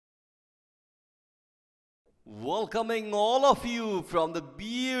Welcoming all of you from the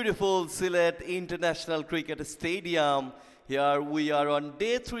beautiful Sylhet International Cricket Stadium. Here we are on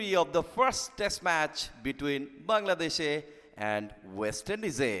day 3 of the first test match between Bangladesh and West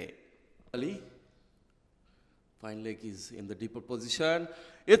Indies. Ali, fine leg is in the deeper position.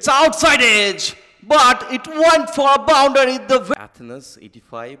 It's outside edge, but it went for a boundary. The Athens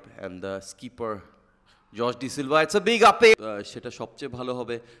 85 and the skipper George D Silva it's a big আপে সেটা সবচেয়ে ভালো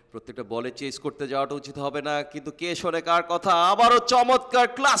হবে প্রত্যেকটা বলে Chase করতে যাওয়াটা উচিত হবে না কিন্তু কে শোনে কার কথা আবারও চমৎকার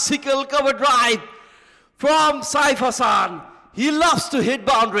classical cover drive from Saif Hasan he loves to hit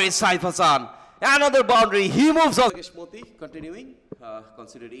boundary Saif Hasan another boundary he moves on Moti continuing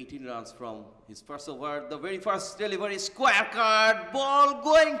considered 18 runs from his first over the very first delivery square cut ball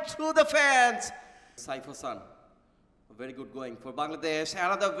going through the fence Saif Hassan very good going for Bangladesh.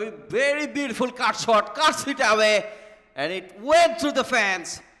 Another very beautiful cut shot, cuts it away, and it went through the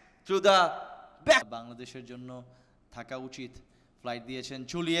fence, through the back. বাংলাদেশের জন্য থাকা উচিত flight দিয়েছেন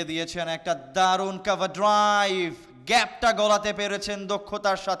চুলিয়ে দিয়েছেন একটা দারুণ cover drive গ্যাপটা গলাতে পেরেছেন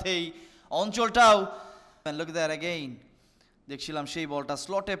দক্ষতার সাথেই অঞ্চলটাও look at that again দেখছিলাম সেই বলটা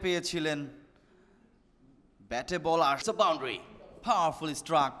স্লটে পেয়েছিলেন ব্যাটে বল আসছে boundary powerfully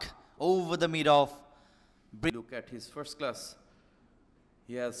struck over the mid off. Look at his first class.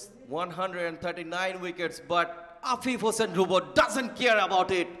 He has 139 wickets, but Afif Hossain Dhruvo doesn't care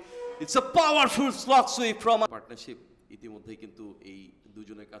about it. It's a powerful slog sweep from a partnership. ইতিমধ্যেই কিন্তু এই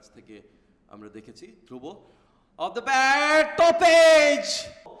দুজনের কাছ থেকে আমরা দেখেছি ধ্রুব of the bat top edge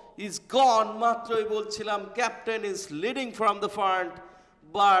is gone মাত্রই বলছিলাম captain is leading from the front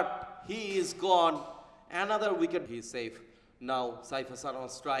but he is gone another wicket he is safe now Saif Hassan on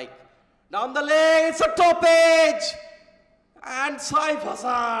strike down the lane, it's a top edge, and Saif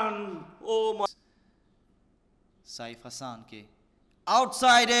Hassan. Oh my! Saif Hassan ke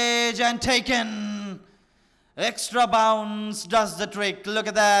outside edge and taken. Extra bounce does the trick. Look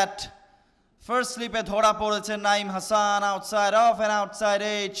at that. First slip e dhora poreche Naeem Hassan outside off and outside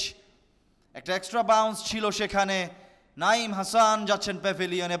edge. Ekta extra bounce chilo shekhane. Naeem Hassan যাচ্ছেন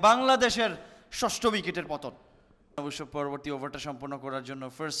প্যাভিলিয়নে বাংলাদেশের ষষ্ঠ উইকেটের পতন অবশ্য পরবর্তী ওভারটা সম্পন্ন করার জন্য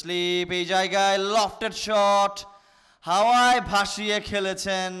ফার্স্ট স্লিপ এই জায়গায় লফটেড শট হাওয়ায় ভাসিয়ে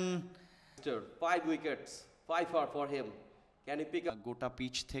খেলেছেন 5 wickets 5 are for him can he pick up গোটা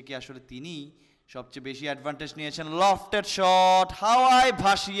পিচ থেকে আসলে তিনি সবচেয়ে বেশি অ্যাডভান্টেজ নিয়েছেন লফটেড শট হাওয়ায়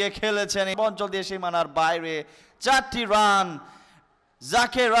ভাসিয়ে খেলেছেন এই অঞ্চল দিয়ে সীমানার বাইরে 4টি রান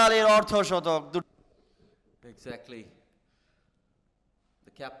জাকের আলীর অর্ধশতক exactly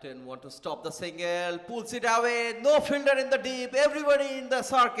Captain want to stop the single, pulls it away, no fielder in the deep, everybody in the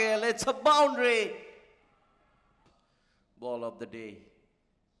circle, it's a boundary. Ball of the day.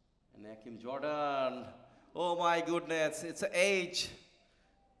 And Hakim Jordan, oh my goodness, it's an edge,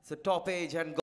 it's a top edge and